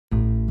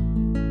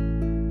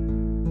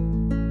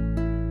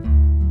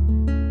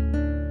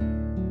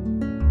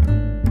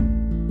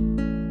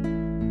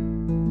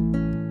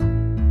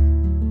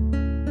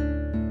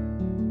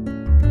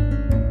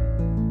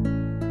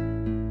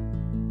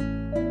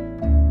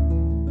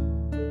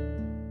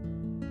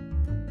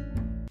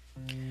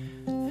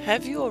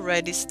Have you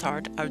already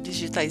started a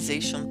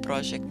digitization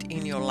project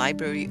in your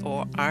library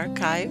or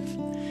archive?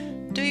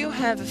 Do you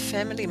have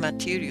family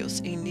materials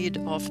in need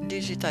of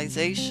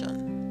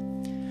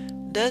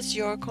digitization? Does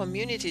your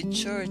community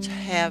church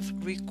have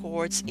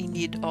records in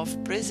need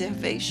of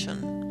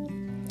preservation?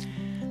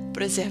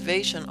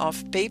 Preservation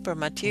of paper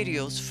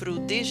materials through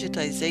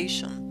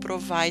digitization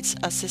provides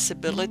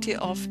accessibility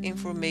of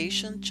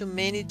information to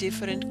many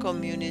different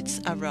communities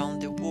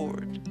around the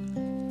world.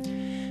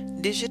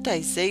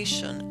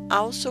 Digitization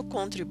also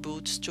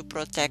contributes to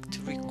protect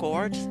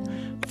records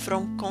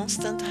from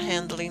constant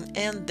handling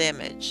and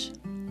damage.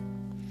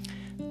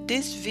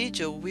 This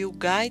video will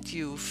guide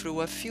you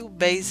through a few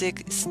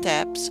basic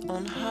steps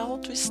on how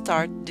to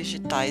start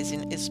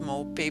digitizing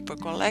small paper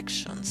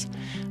collections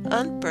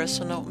and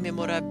personal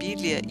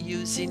memorabilia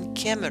using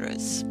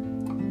cameras.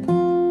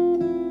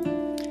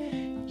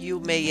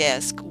 You may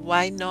ask,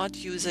 why not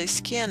use a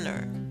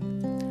scanner?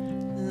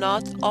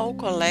 Not all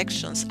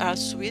collections are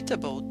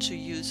suitable to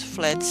use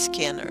flat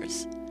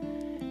scanners,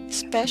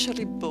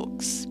 especially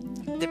books.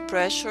 The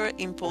pressure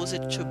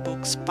imposed to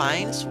book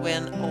spines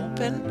when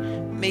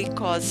open may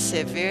cause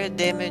severe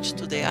damage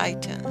to the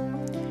item.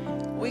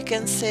 We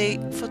can say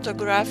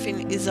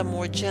photographing is a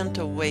more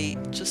gentle way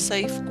to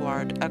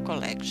safeguard a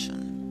collection.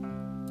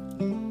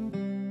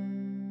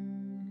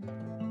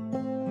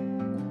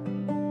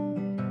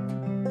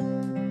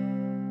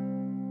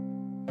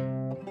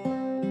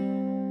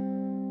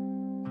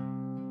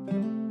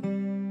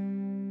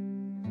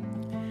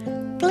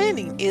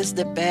 Planning is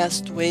the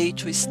best way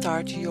to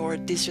start your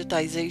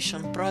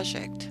digitization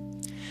project.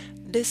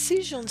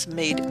 Decisions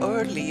made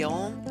early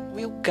on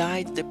will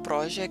guide the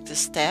project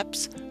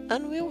steps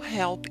and will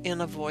help in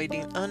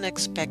avoiding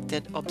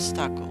unexpected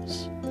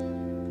obstacles.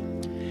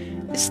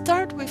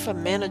 Start with a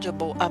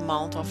manageable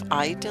amount of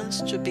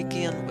items to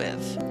begin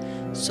with,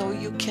 so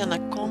you can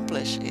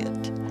accomplish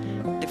it.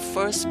 The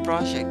first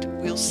project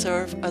will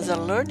serve as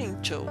a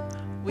learning tool,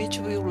 which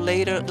will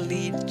later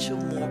lead to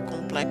more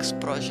complex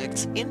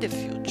projects in the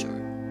future.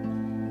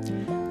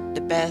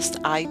 The best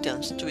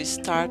items to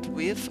start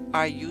with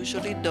are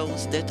usually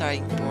those that are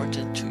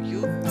important to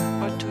you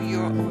or to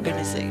your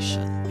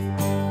organization.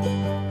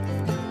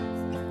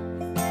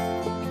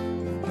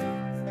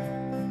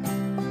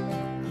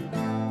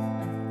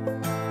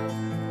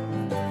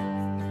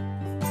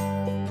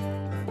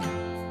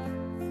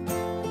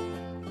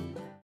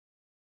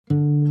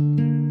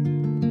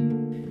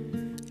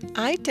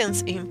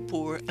 Items in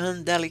poor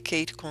and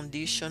delicate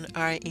condition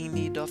are in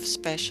need of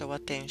special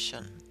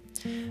attention.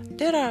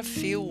 There are a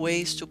few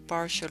ways to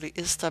partially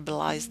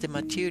stabilize the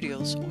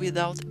materials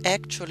without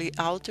actually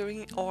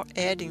altering or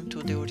adding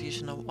to the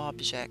original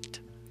object.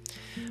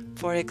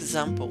 For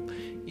example,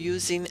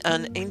 using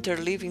an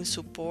interleaving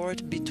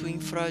support between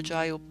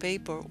fragile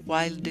paper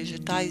while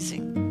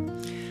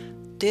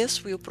digitizing.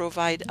 This will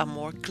provide a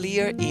more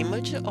clear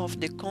image of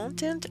the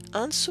content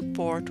and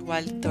support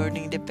while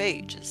turning the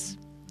pages.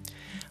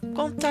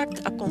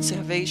 Contact a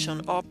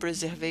conservation or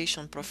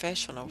preservation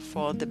professional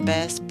for the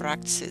best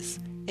practices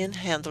in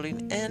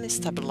handling and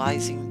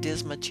stabilizing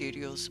these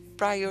materials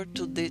prior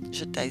to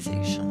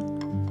digitization.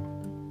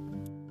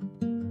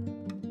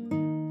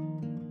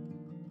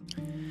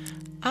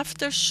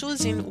 After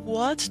choosing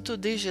what to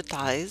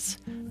digitize,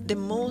 the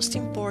most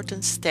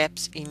important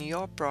steps in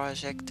your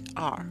project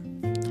are: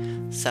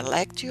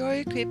 select your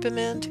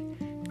equipment,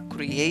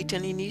 create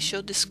an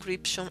initial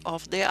description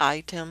of the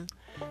item,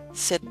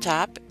 set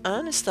up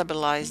and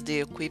stabilize the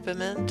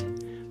equipment,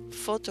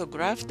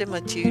 photograph the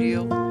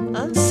material,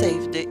 and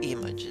save the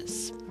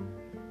images.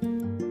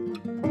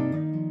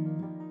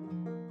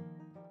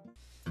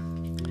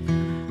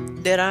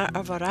 There are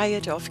a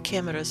variety of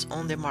cameras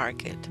on the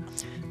market.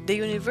 The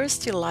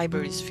University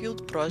Libraries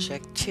Field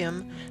Project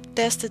team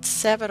tested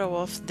several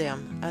of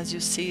them, as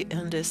you see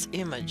in this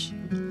image.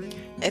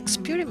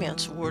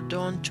 Experiments were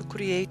done to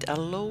create a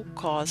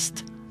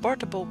low-cost,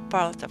 portable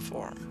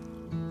platform.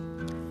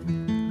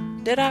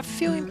 There are a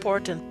few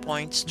important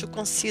points to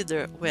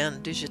consider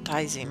when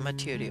digitizing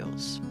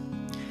materials.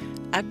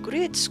 A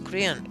grid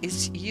screen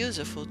is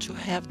useful to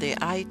have the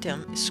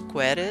item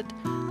squared,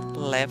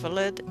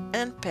 leveled,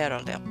 and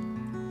parallel.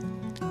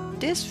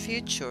 This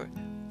feature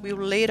will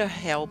later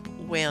help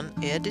when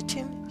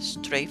editing,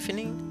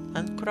 strafing,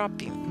 and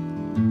cropping.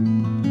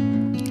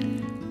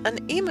 An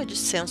image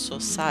sensor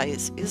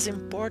size is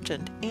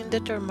important in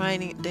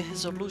determining the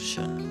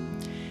resolution,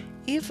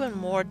 even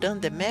more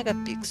than the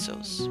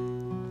megapixels.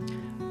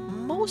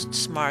 Most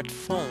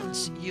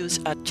smartphones use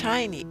a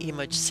tiny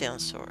image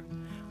sensor,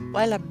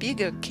 while a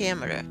bigger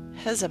camera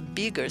has a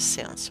bigger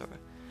sensor.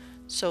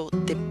 So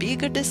the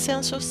bigger the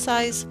sensor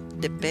size,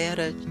 the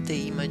better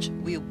the image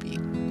will be.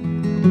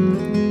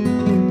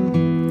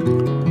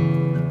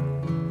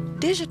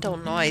 Digital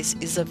noise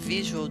is a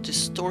visual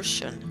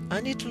distortion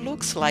and it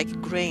looks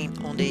like grain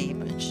on the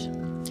image.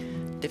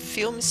 The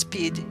film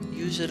speed,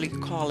 usually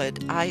called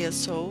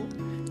ISO,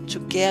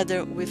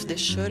 together with the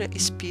shutter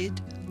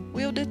speed,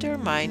 will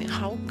determine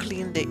how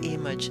clean the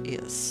image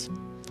is.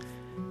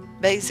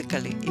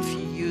 Basically, if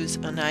you use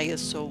an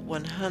ISO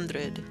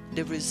 100,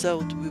 the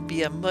result will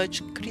be a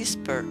much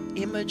crisper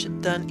image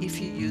than if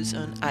you use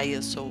an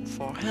ISO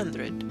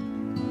 400.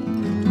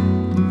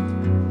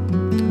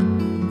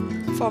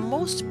 For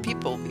most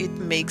people, it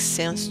makes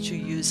sense to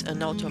use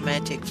an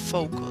automatic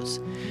focus,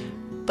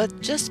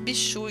 but just be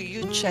sure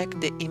you check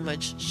the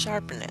image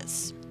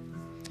sharpness.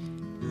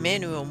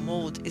 Manual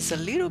mode is a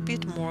little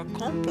bit more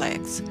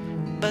complex,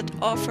 but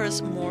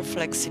offers more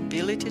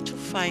flexibility to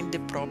find the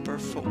proper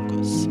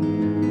focus.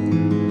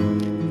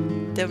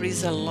 There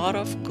is a lot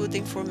of good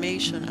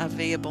information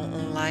available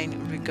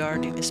online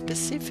regarding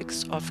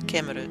specifics of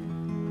camera.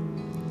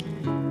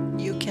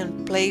 You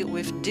can play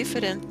with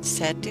different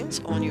settings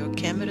on your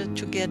camera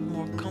to get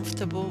more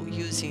comfortable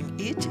using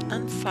it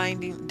and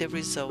finding the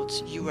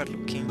results you are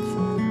looking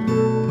for.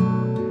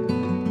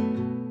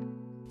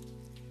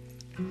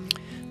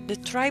 The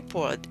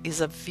tripod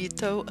is a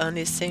vital and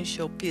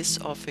essential piece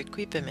of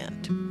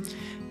equipment.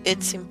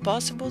 It's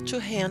impossible to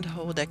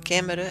handhold a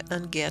camera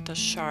and get a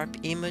sharp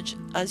image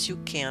as you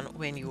can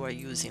when you are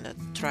using a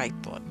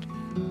tripod.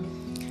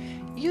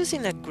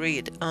 Using a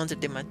grid under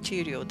the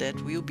material that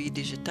will be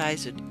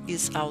digitized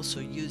is also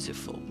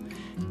useful.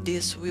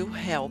 This will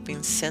help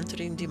in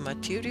centering the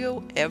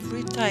material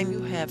every time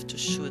you have to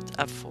shoot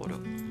a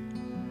photo.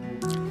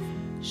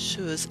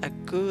 Choose a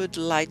good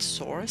light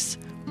source,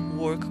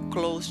 work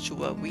close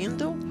to a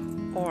window,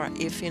 or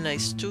if in a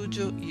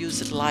studio,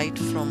 use light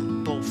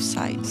from both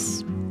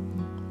sides.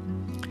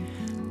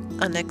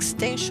 An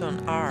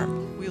extension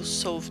arm will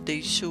solve the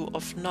issue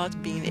of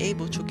not being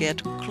able to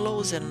get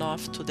close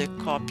enough to the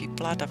copy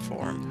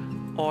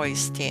platform or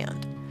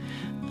stand,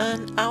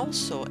 and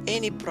also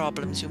any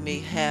problems you may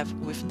have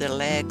with the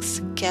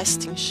legs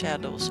casting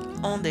shadows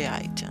on the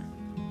item.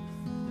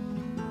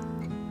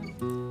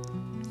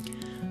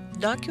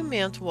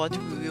 Document what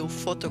you will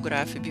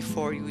photograph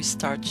before you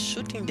start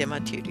shooting the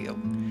material.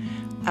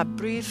 A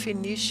brief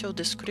initial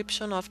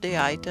description of the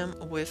item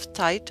with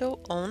title,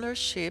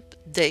 ownership,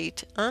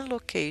 date, and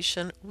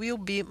location will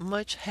be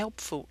much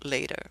helpful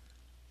later.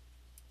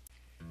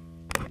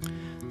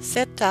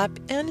 Set up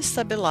and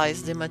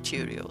stabilize the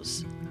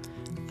materials.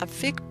 A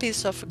thick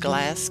piece of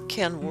glass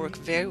can work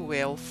very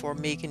well for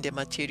making the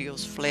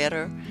materials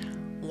flatter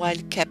while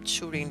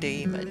capturing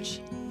the image.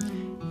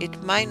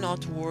 It might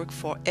not work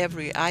for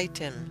every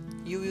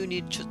item. You will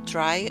need to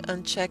try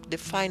and check the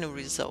final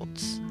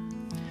results.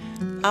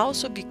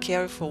 Also be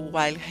careful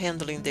while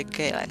handling the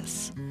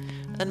glass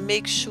and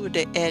make sure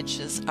the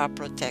edges are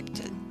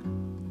protected.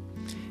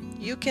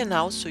 You can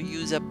also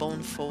use a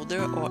bone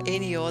folder or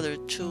any other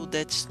tool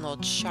that's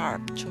not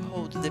sharp to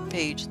hold the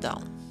page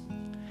down.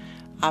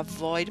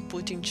 Avoid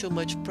putting too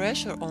much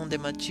pressure on the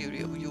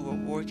material you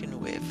are working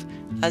with,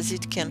 as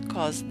it can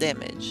cause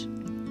damage.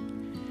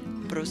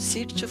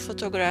 Proceed to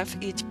photograph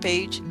each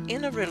page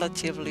in a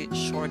relatively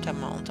short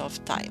amount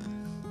of time.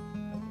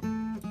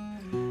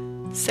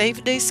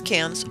 Save the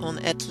scans on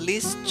at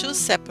least 2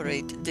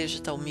 separate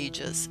digital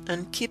medias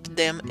and keep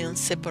them in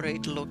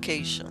separate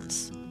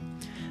locations.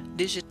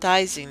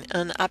 Digitizing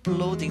and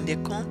uploading the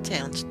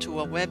content to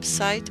a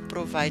website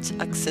provides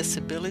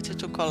accessibility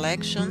to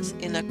collections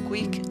in a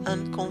quick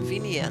and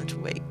convenient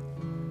way.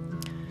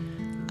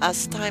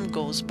 As time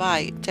goes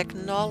by,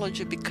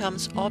 technology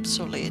becomes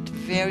obsolete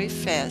very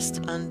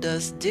fast and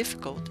thus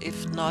difficult,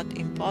 if not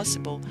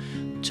impossible,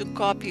 to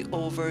copy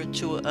over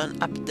to an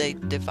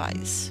update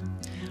device.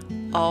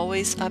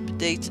 Always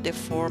update the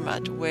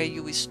format where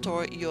you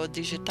store your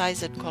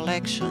digitized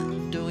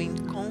collection,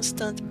 doing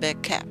constant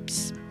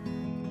backups.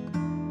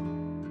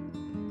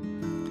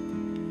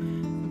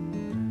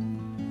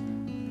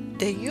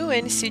 The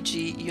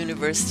UNCG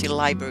University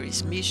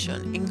Library's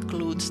mission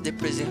includes the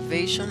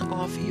preservation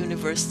of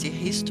university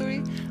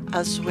history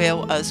as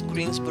well as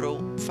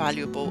Greensboro's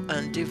valuable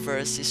and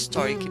diverse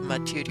historic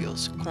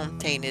materials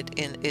contained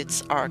in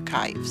its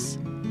archives.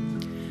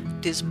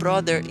 This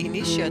broader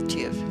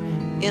initiative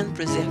in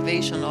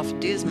preservation of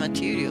these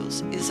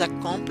materials is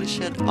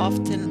accomplished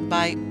often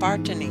by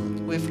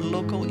partnering with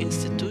local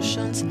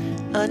institutions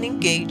and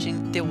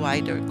engaging the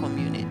wider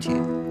community.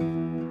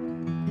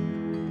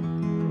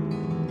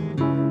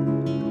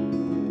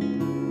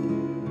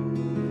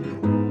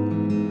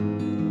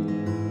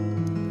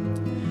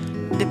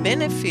 The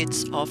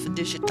benefits of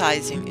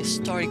digitizing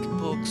historic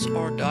books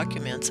or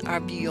documents are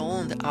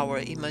beyond our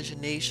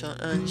imagination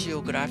and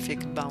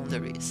geographic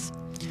boundaries.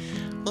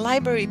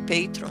 Library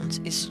patrons,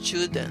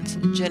 students,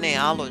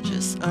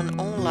 genealogists, and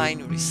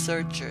online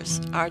researchers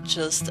are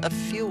just a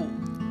few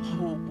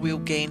who will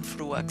gain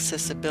through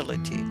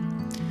accessibility.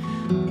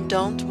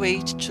 Don't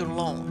wait too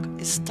long.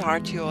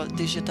 Start your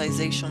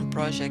digitization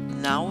project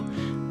now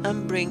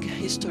and bring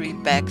history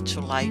back to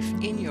life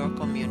in your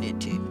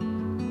community.